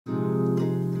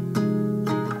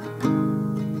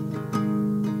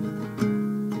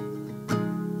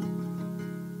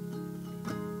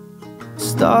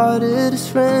started as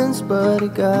friends, but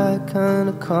it got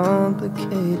kinda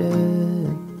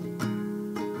complicated.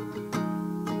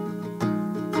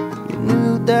 You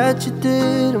knew that you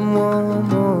didn't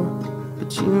want more,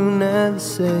 but you never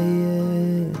say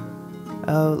it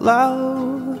out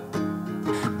loud.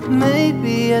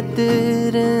 Maybe I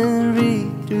didn't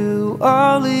read through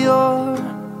all of your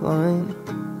lines.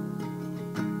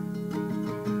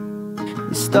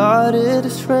 We started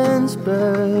as friends,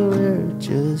 but we're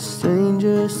just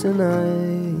strangers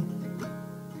tonight.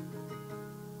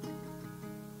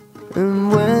 And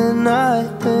when I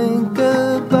think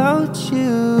about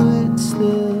you, it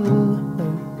still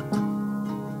hurts.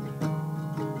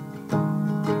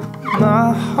 My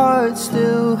heart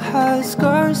still has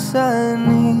scars I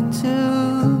need to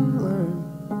learn.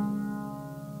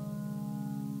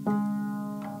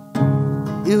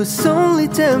 It was only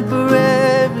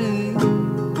temporary,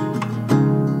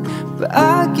 but I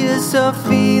guess our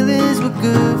feelings were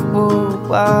good for a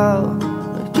while.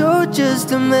 You're just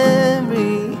a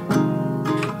memory,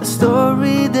 a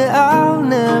story that I'll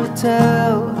never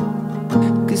tell,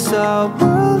 'cause our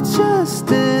world just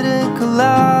didn't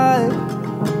collide.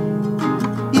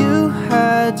 You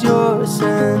had yours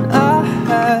and I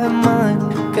had mine,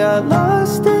 got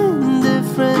lost in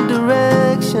different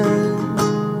directions.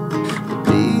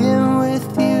 Being with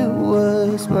you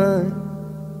was my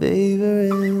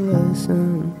favorite lesson.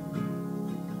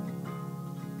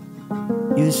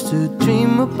 Used to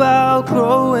dream about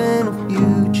growing a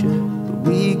future, but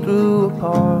we grew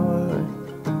apart.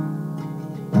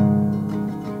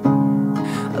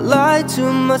 I lied to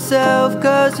myself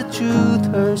 'cause the truth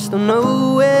hurts. Don't know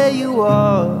where you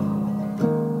are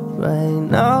right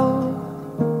now.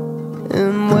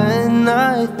 And when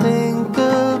I think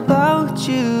about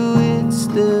you, it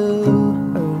still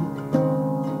hurts.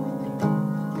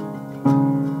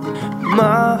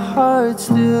 My heart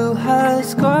still has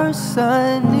scars I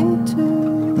need to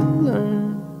learn.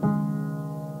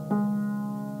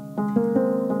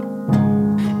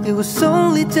 It was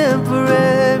only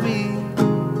temporary,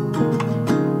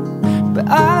 but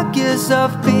I guess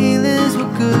our feelings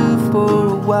were good for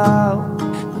a while.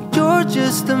 You're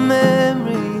just a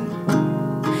memory,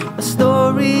 a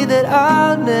story that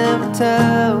I'll never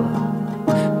tell,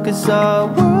 'cause our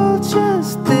world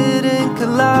just didn't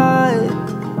collide.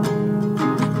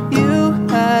 You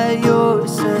had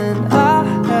yours and I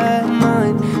had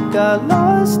mine, got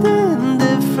lost in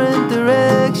different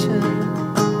directions.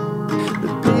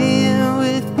 But being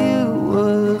with you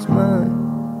was my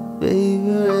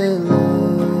favorite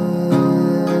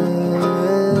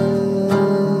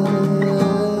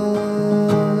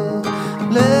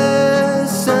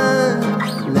lesson.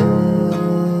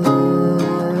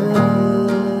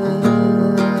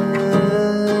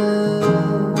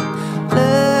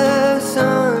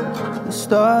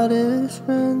 Started as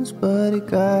friends, but it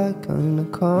got kinda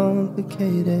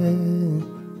complicated.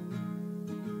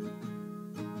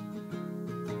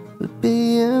 But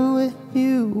being with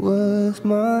you was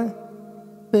my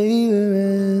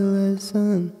favorite lesson.